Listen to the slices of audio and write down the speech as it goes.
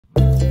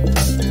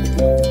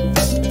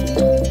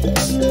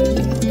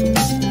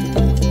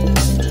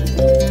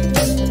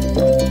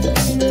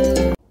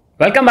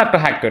Welcome back to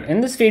HackCode.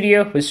 In this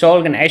video, we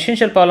solve an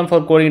essential problem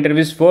for coding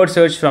interviews, word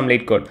search from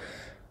LeetCode.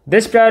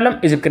 This problem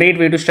is a great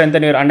way to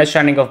strengthen your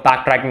understanding of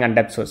backtracking and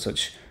depth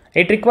search.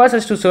 It requires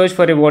us to search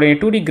for a word in a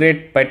 2D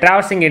grid by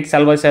traversing it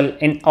cell by cell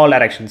in all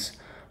directions.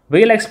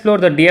 We'll explore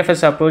the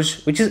DFS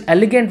approach, which is an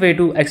elegant way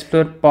to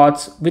explore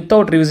paths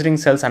without revisiting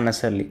cells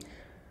unnecessarily.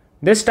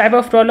 This type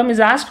of problem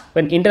is asked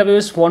when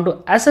interviewers want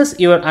to assess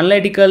your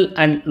analytical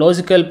and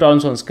logical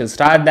problem-solving skills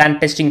rather than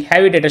testing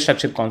heavy data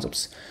structure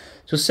concepts.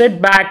 So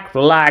sit back,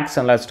 relax,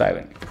 and let's dive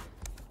in.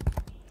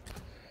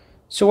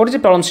 So what is the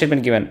problem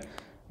statement given?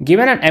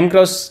 Given an m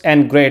cross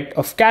n grid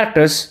of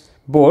characters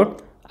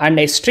board and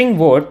a string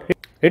word,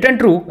 return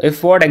true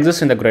if word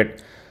exists in the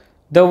grid.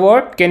 The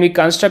word can be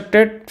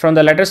constructed from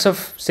the letters of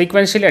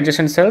sequentially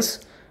adjacent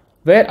cells,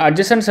 where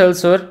adjacent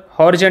cells are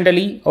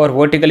horizontally or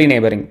vertically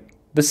neighboring.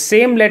 The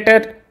same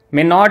letter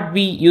may not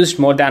be used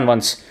more than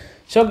once.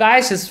 So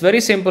guys, it's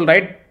very simple,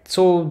 right?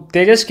 So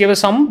they just give us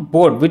some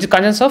board which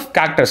consists of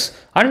characters,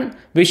 and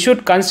we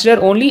should consider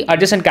only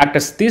adjacent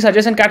characters. These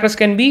adjacent characters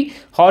can be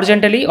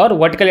horizontally or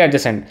vertically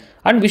adjacent,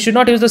 and we should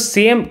not use the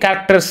same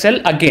character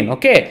cell again.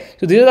 Okay,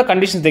 so these are the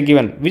conditions they're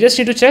given. We just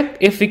need to check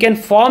if we can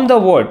form the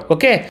word.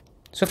 Okay,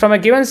 so from a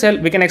given cell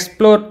we can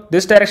explore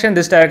this direction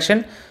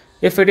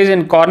if it is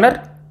in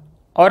corner,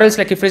 or else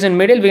like if it is in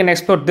middle we can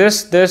explore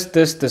this.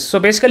 So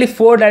basically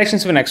 4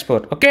 directions we can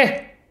explore.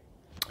 Okay,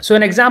 so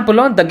an example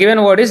on the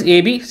given word is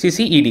A B C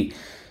C E D.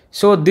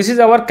 So this is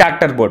our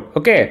character board.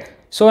 Okay,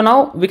 so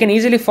now we can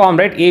easily form,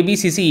 right, A B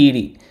C C E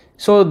D.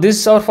 So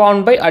this are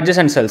formed by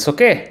adjacent cells.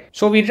 Okay,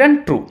 so we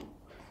return true.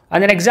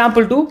 And then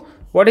example 2,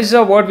 what is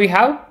the word we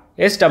have?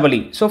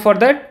 SEE. So for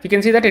that we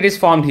can see that it is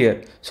formed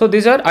here. So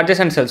these are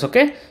adjacent cells.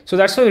 Okay, so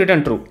that's why we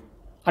return true.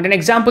 And in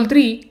example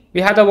 3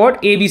 we have the word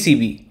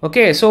ABCB.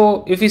 Okay,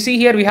 so if you see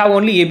here we have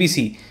only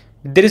ABC,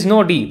 there is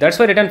no D. That's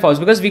why return false,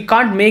 because we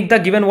can't make the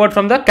given word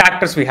from the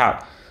characters we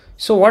have.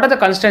 So what are the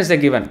constraints they're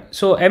given?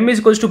 So m is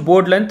equals to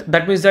board length,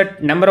 that means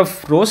that number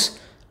of rows,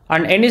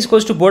 and n is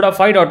equals to board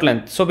of I dot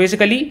length. So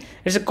basically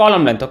it's a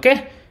column length.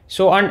 Okay,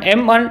 so and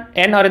m and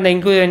n are in the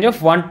inclusive range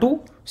of 1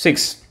 to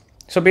 6.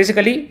 So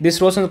basically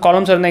these rows and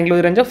columns are in the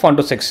inclusive range of 1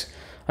 to 6,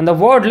 and the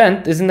word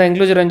length is in the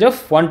inclusive range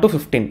of 1 to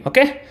 15.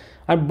 Okay,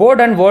 and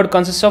board and word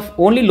consists of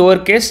only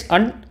lowercase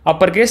and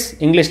uppercase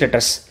English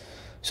letters.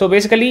 So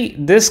basically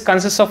this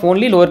consists of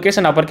only lowercase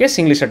and uppercase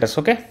English letters.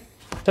 Okay,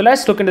 so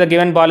let's look into the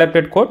given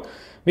boilerplate code.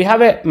 We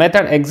have a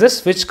method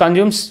exists which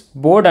consumes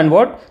board and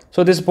word.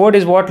 So this board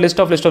is what?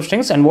 List of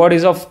strings, and word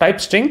is of type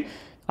string,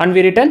 and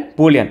we return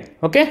boolean.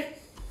 Okay,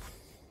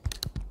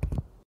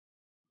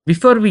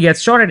 before we get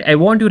started, I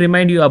want to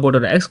remind you about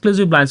our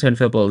exclusive blind spot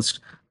info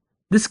post.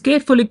 This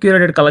carefully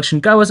curated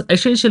collection covers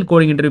essential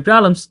coding interview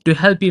problems to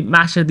help you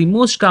master the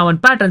most common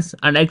patterns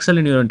and excel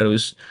in your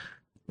interviews.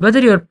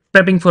 Whether you're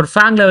prepping for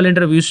FANG level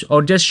interviews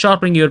or just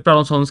sharpening your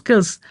problem solving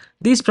skills,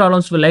 these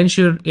problems will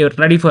ensure you're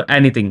ready for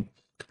anything.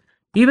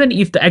 Even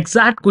if the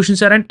exact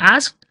questions aren't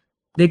asked,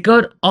 they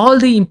cover all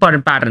the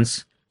important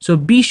patterns. So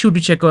be sure to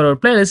check out our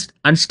playlist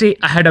and stay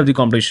ahead of the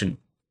competition.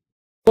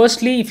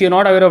 Firstly, if you're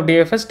not aware of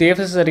DFS, DFS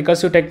is a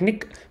recursive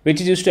technique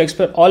which is used to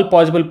explore all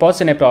possible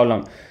paths in a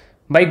problem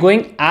by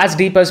going as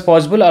deep as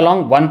possible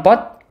along one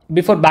path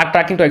before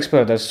backtracking to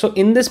explore others. So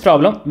in this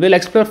problem, we'll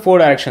explore 4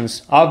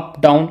 directions: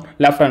 up, down,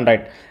 left, and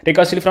right,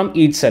 recursively from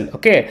each cell.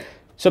 Okay,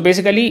 so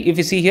basically if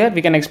you see here,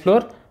 we can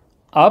explore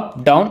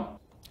up, down,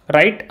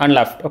 right, and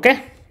left.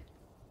 Okay,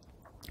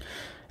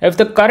 if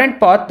the current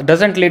path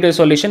doesn't lead to a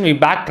solution, we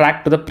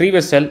backtrack to the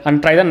previous cell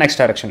and try the next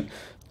direction.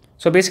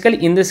 So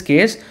basically in this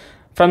case,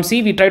 from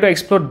C we try to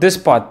explore this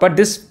path, but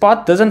this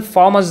path doesn't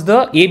form as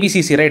the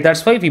ABCC, right?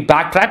 That's why we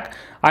backtrack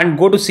and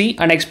go to C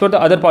and explore the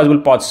other possible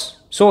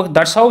paths. So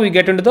that's how we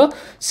get into the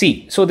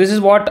C. So this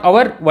is what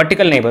our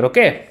vertical neighbor.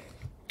 Okay,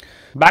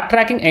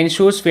 backtracking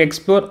ensures we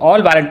explore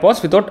all valid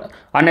paths without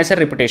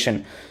unnecessary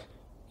repetition.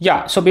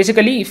 Yeah, so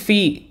basically if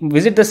we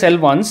visit the cell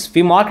once,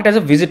 we mark it as a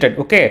visited.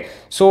 Okay,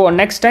 so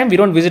next time we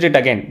don't visit it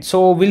again.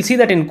 So we'll see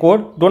that in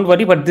code, don't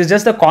worry, but this is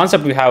just the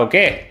concept we have.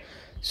 Okay,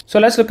 so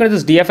let's look at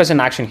this DFS in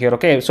action here.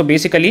 Okay, so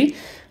basically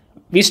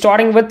we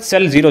starting with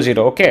cell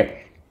 00.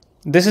 Okay,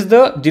 this is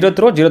the 0th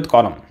row, 0th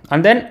column,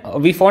 and then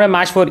we found a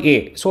match for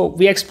A. So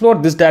we explore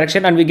this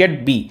direction and we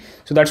get B.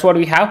 So that's what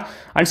we have.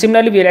 And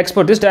similarly we'll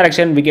explore this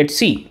direction, we get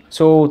C.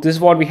 So this is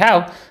what we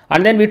have.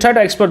 And then we try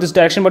to explore this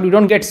direction, but we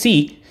don't get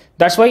C.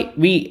 That's why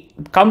we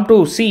come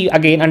to C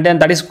again, and then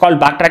that is called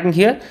backtracking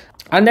here.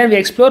 And then we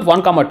explore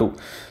 1, 2.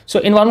 So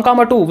in 1,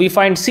 2 we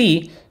find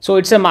C, so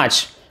it's a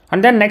match.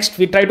 And then next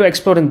we try to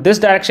explore in this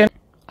direction.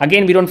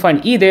 Again we don't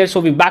find E there, so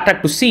we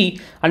backtrack to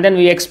C, and then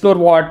we explore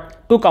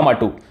what? 2,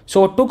 2.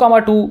 So 2,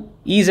 2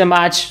 is a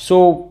match.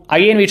 So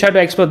again we try to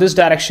explore this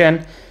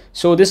direction.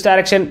 So this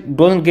direction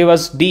doesn't give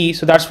us D,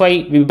 so that's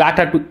why we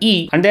backtrack to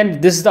E. And then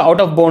this is the out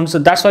of bounds, so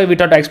that's why we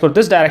try to explore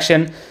this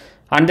direction.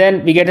 And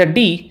then we get a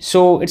D,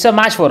 so it's a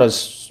match for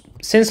us.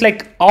 Since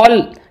like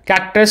all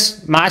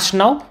characters match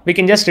now, we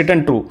can just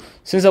return true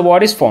since the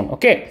word is found.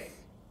 Okay,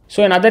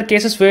 so in other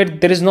cases where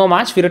there is no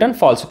match, we return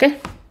false. Okay,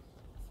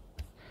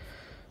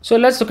 So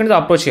let's look into the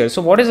approach here.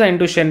 So what is the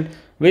intuition?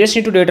 We just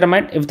need to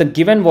determine if the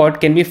given word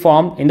can be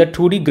formed in the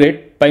 2D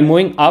grid by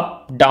moving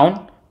up,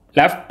 down,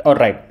 left or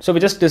right. So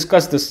we just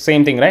discussed the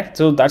same thing, right?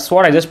 So that's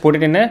what I just put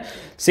it in a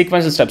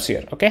sequential steps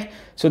here. Okay.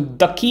 So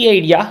the key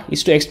idea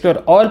is to explore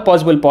all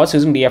possible paths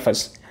using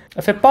DFS.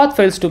 If a path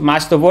fails to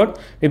match the word,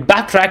 we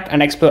backtrack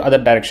and explore other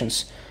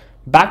directions.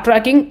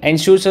 Backtracking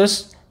ensures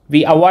us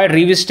we avoid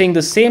revisiting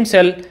the same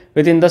cell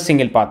within the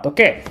single path.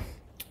 Okay.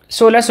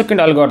 So let's look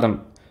into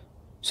algorithm.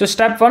 So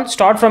step 1,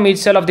 start from each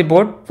cell of the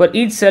board. For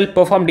each cell,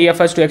 perform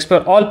DFS to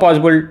explore all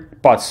possible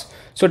paths.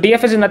 So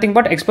DFS is nothing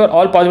but explore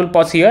all possible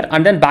paths here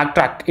and then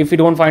backtrack if we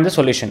don't find the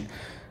solution.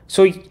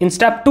 So in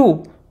step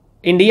 2,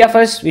 in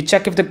DFS, we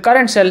check if the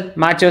current cell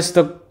matches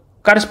the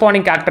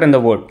corresponding character in the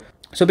word.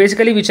 So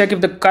basically we check if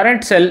the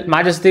current cell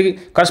matches the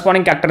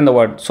corresponding character in the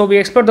word. So we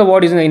explore the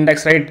word using the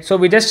index, right? So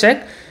we just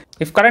check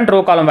if current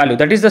row column value,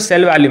 that is the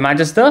cell value,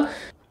 matches the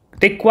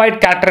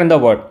required character in the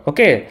word.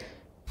 Okay.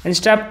 In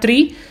step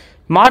 3,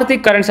 mark the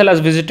current cell as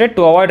visited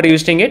to avoid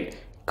revisiting it.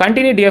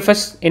 Continue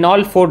DFS in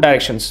all 4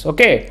 directions.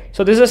 Okay.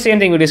 So this is the same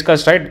thing we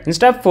discussed, right? In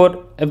step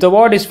 4, if the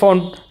word is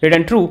found,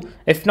 return true.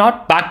 If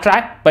not,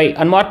 backtrack by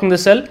unmarking the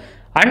cell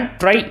and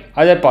try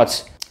other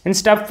paths. In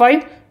step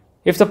 5,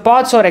 if the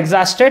paths are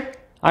exhausted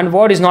and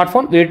word is not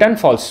found, we return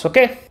false.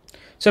 Okay.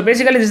 So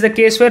basically this is the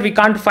case where we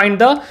can't find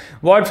the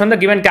word from the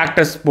given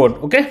characters board.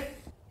 Okay.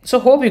 So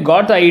hope you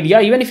got the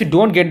idea. Even if you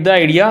don't get the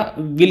idea,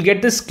 we'll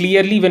get this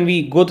clearly when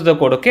we go to the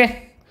code.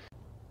 Okay.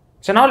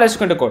 So now let's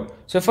look into code.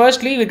 So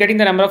firstly, we're getting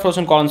the number of rows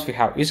and columns we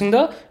have using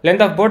the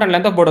length of board and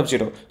length of board of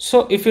 0.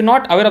 So if you're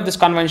not aware of this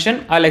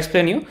convention, I'll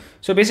explain you.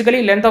 So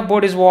basically length of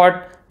board is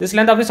what? This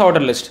length of this outer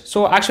list.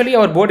 So actually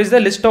our board is the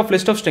list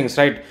of strings,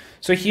 right?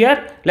 So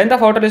here length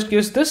of outer list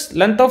gives this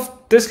length of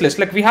this list.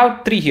 Like we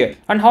have 3 here.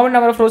 And how many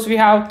number of rows we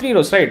have? 3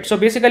 rows, right? So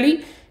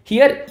basically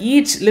here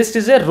each list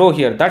is a row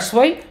here. That's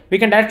why we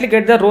can directly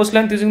get the rows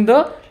length using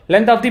the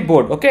length of the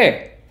board.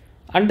 Okay.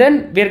 And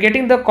then we are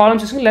getting the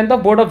columns using length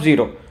of board of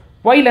 0.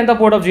 Why length of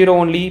board of 0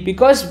 only?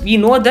 Because we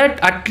know that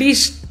at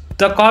least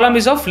the column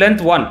is of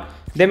length 1.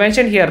 They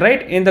mentioned here,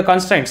 right, in the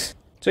constraints.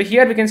 So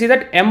here we can see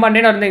that M and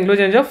N are in the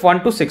inclusion range of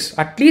 1 to 6.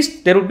 At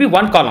least there would be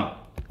 1 column.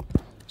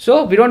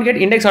 So we don't get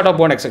index out of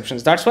board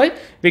exceptions. That's why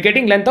we're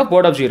getting length of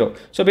board of 0.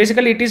 So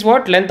basically it is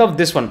what? Length of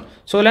this one.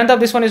 So length of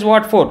this one is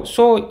what? 4.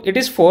 So it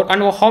is 4.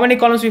 And how many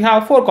columns we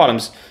have? 4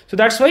 columns. So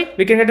that's why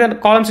we can get the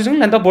columns using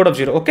length of board of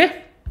 0.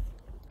 Okay.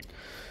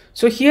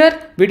 So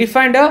here we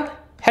defined a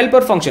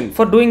helper function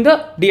for doing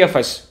the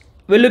DFS.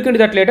 We'll look into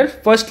that later.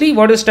 Firstly,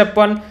 what is step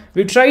 1?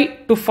 We try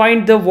to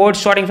find the word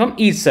starting from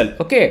each cell.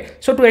 Okay.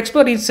 So to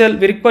explore each cell,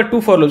 we require 2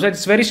 for loops.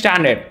 It's very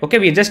standard. Okay.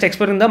 We're just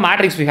exploring the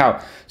matrix we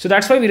have. So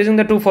that's why we're using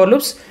the 2 for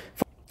loops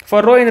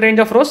for row in the range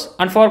of rows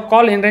and for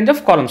call in range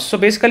of columns. So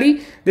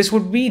basically this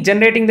would be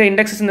generating the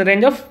indexes in the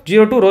range of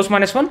 0 to rows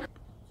minus 1.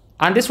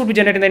 And this would be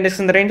generating the index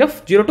in the range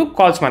of 0 to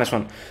calls minus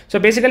 1. So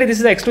basically this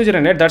is the exclusion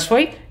range. That's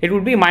why it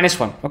would be minus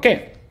 1.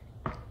 Okay.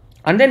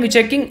 And then we're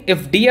checking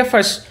if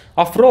DFS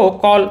of row,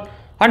 call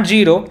and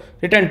 0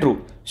 return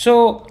true.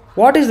 So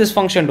what is this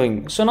function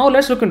doing? So now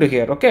let's look into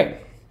here. Okay.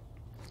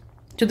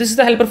 So this is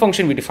the helper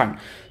function we defined.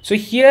 So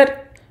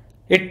here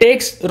it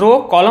takes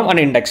row, column and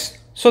index.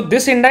 So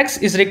this index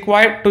is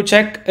required to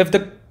check if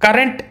the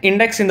current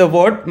index in the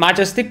word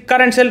matches the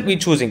current cell we're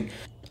choosing.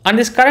 And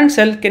this current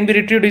cell can be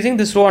retrieved using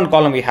this row and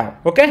column we have.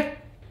 Okay.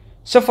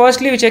 So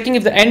firstly, we're checking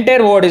if the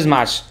entire word is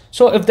matched.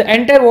 So if the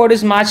entire word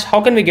is matched,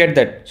 how can we get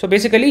that? So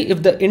basically,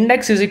 if the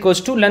index is equals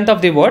to length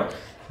of the word,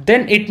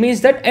 then it means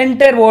that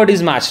entire word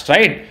is matched,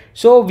 right?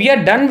 So we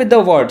are done with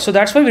the word. So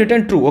that's why we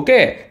return true.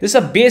 Okay. This is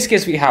a base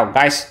case we have,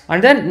 guys.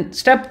 And then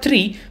step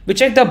 3, we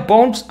check the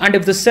bounds and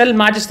if the cell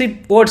matches the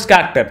word's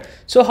character.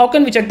 So how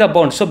can we check the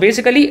bounds? So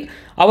basically,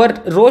 our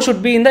row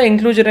should be in the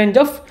inclusion range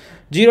of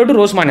 0 to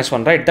rows minus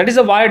 1, right? That is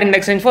a wide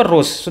index range for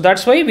rows. So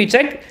that's why we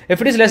check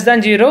if it is less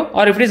than 0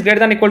 or if it is greater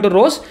than equal to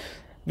rows,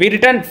 we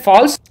return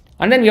false.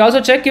 And then we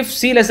also check if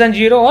C less than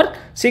 0 or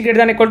C greater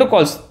than equal to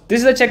calls.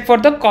 This is the check for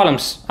the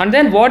columns. And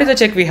then what is the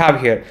check we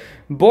have here?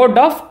 Board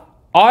of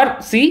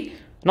or C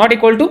not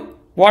equal to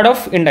word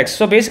of index.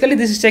 So basically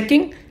this is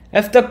checking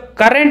if the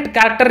current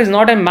character is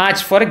not a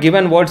match for a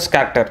given word's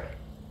character.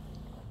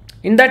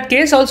 In that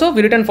case also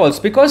we return false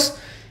because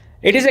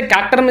it is a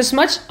character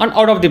mismatch and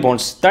out of the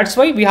bounds. That's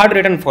why we have to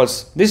return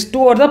false. These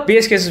 2 are the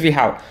base cases we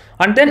have.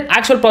 And then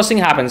actual processing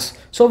happens.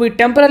 So we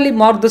temporarily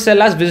mark the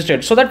cell as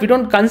visited so that we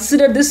don't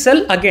consider this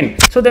cell again.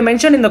 So they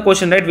mentioned in the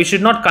question, right, we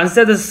should not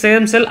consider the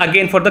same cell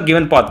again for the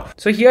given path.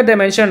 So here they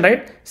mentioned,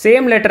 right,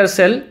 same letter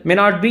cell may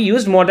not be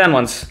used more than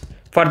once.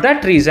 For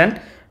that reason,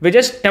 we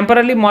just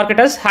temporarily mark it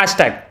as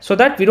hashtag so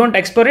that we don't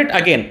explore it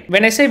again.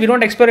 When I say we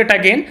don't explore it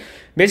again,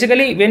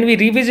 basically when we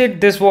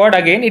revisit this word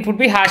again, it would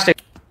be hashtag,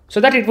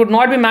 so that it would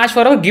not be matched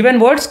for a given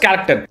word's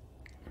character.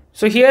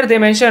 So here they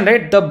mentioned,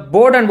 right, the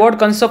board and word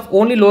consists of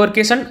only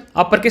lowercase and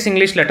uppercase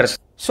English letters.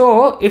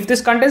 So if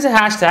this contains a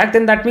hashtag,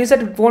 then that means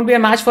that it won't be a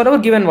match for our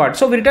given word.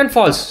 So we return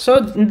false. So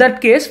in that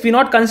case, we're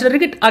not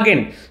considering it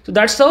again. So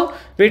that's how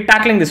we're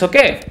tackling this.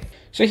 Okay.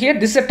 So here,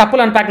 this is a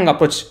tuple unpacking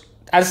approach.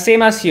 as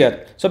same as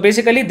here. So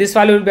basically this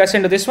value will be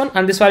assigned to this one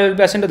and this value will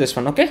be assigned to this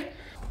one. Okay.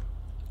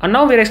 And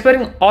now we are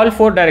exploring all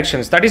 4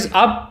 directions, that is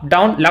up,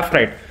 down, left,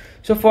 right.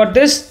 So for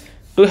this,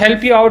 to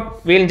help you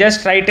out, we'll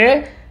just write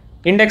a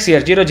index here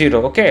 0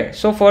 0. Okay,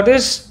 so for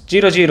this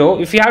 0 0,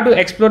 if we have to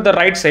explore the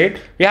right side,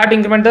 we have to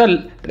increment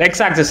the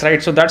x-axis,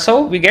 right? So that's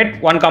how we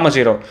get 1 comma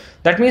 0.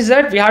 That means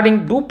that we have to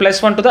do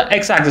 +1 to the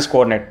x-axis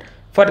coordinate.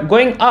 For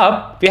going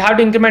up, we have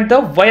to increment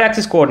the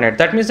y-axis coordinate.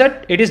 That means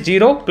that it is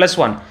 0 plus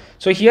 1.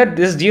 So here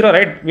this is 0,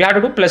 right? We have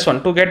to do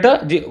 +1 to get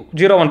the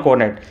 0 1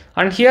 coordinate.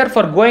 And here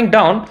for going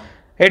down,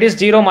 it is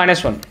 0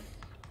 minus 1.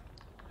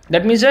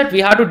 That means that we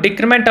have to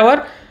decrement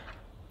our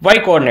y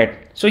coordinate.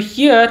 So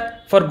here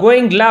for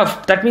going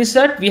left, that means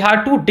that we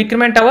have to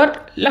decrement our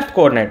left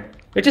coordinate,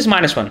 which is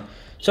 -1.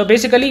 So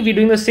basically we're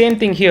doing the same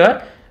thing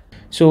here.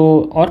 So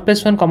r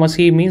plus 1 comma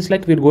c means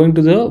like we're going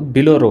to the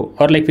below row,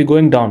 or like we're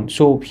going down.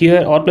 So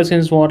here r plus 1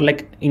 is more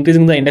like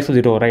increasing the index of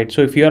the row, right?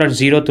 So if you are at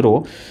 0th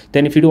row,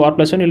 then if you do r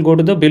plus 1, you'll go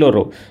to the below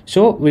row.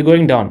 So we're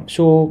going down.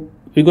 So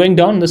we're going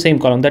down in the same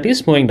column, that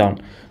is moving down.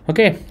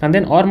 Okay, and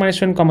then r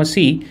minus 1 comma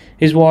c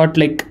is what,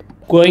 like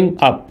going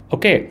up.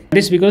 Okay,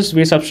 this because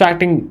we're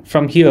subtracting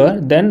from here,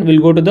 then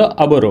we'll go to the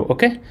upper row.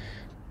 Okay,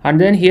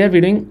 and then here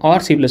we're doing r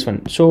c plus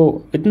 1.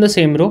 So within the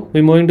same row,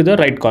 we're moving to the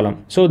right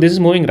column. So this is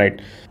moving right.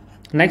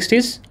 Next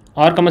is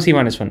r comma c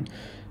minus 1.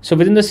 So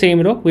within the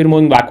same row, we're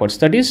moving backwards,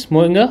 that is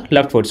moving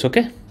leftwards.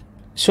 Okay,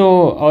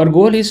 so our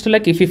goal is to,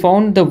 like, if we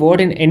found the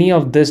word in any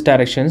of these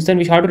directions, then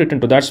we have to return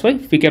to. That's why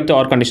we kept the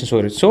or conditions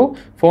over it. So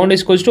found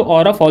is equals to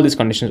or of all these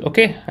conditions.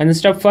 Okay, and in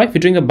step 5,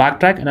 we're doing a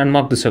backtrack and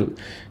unmark the cell.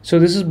 So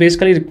this is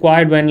basically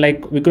required when,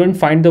 like, we couldn't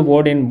find the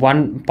word in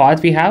one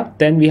path we have,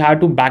 then we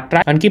have to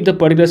backtrack and keep the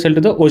particular cell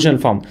to the original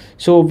form.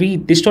 So we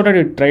distorted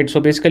it, right?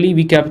 So basically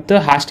we kept the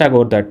hashtag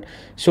over that.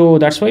 So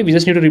that's why we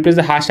just need to replace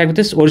the hashtag with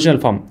this original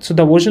form. So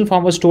the original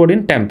form was stored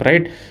in temp,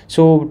 right?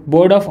 So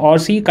word of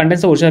rc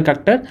contains the original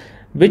character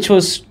which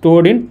was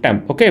stored in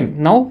temp. Okay,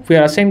 now we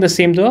are assigning the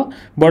same to the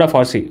word of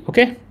rc.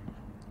 Okay,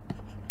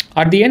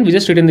 at the end we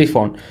just return the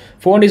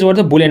found is what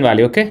the boolean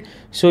value. Okay,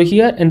 so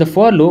here in the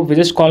for loop we're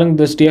just calling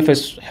this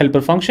dfs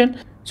helper function.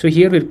 So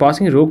here we're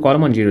passing row,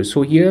 column and 0.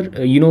 So here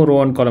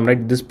row and column,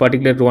 right? This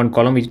particular row and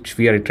column which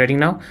we are iterating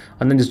now,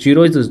 and then this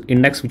 0 is the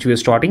index which we are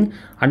starting,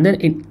 and then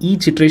in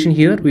each iteration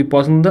here we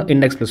passing the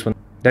index +1.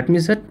 That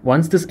means that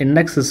once this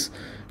index is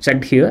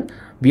checked here,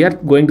 we are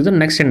going to the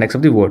next index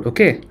of the word.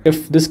 Okay,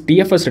 if this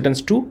dfs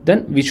returns true,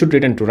 then we should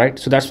return true, right?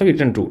 So that's why we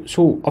return true.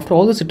 So after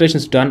all this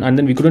iterations done and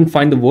then we couldn't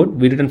find the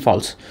word, we return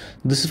false.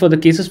 This is for the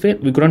cases where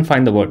we couldn't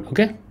find the word.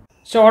 Okay,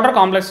 so order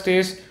complexity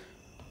is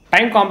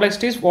time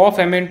complexity is O of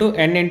m into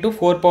n into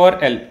 4 power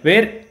l,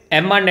 where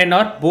m and n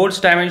are board's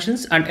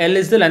dimensions and l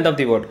is the length of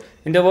the word.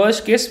 In the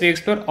worst case, we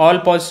explore all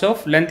positions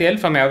of length l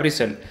from every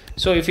cell.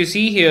 So if you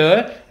see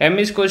here, m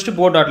is equals to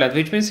board dot length,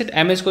 which means that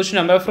m is equals to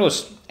number of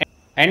rows.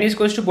 N is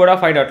equals to board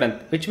of I dot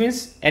length, which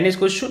means n is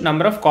equals to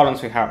number of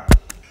columns we have.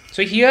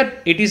 So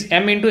here it is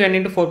m into n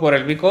into 4 power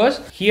l, because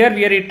here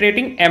we are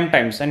iterating m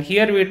times and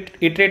here we are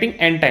iterating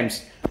n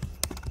times.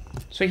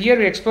 So here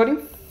we are exploring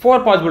 4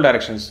 possible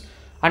directions,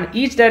 and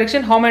each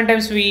direction how many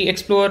times we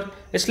explore,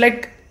 it's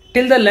like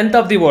till the length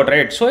of the word,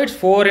 right? So it's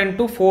 4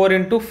 into 4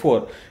 into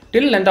 4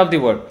 till length of the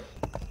word.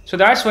 So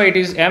that's why it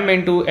is m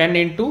into n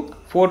into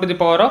 4 to the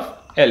power of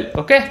l.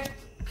 Okay,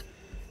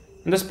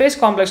 and the space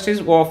complexity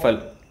is O of l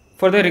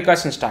for the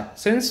recursion stack,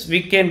 since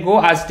we can go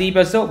as deep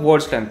as the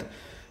word's length.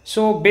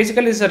 So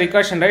basically it's a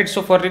recursion, right?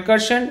 So for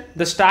recursion,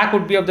 the stack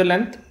would be of the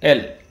length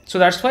L. So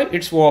that's why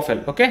it's O of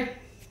L. Okay,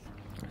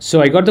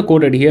 so I got the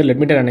code ready here. Let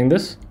me try running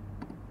this.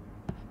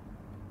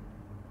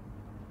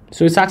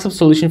 So it accepts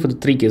solution for the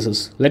 3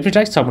 cases. Let me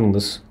try submitting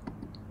this.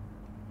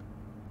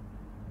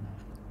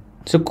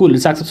 So cool,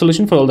 it accepts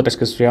solution for all the test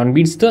cases and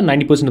beats the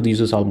 90% of the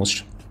users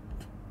almost.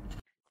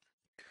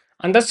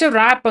 And that's a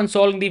wrap on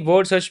solving the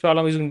word search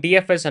problem using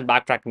DFS and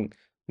backtracking.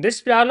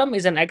 This problem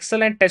is an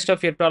excellent test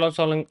of your problem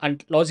solving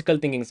and logical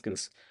thinking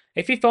skills.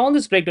 If you found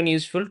this breakdown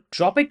useful,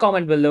 drop a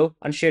comment below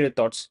and share your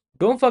thoughts.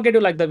 Don't forget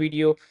to like the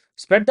video,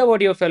 spread the word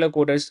to your fellow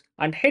coders,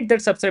 and hit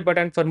that subscribe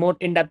button for more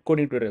in-depth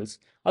coding tutorials.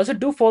 Also,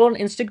 do follow on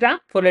Instagram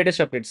for latest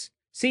updates.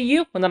 See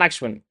you on the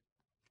next one.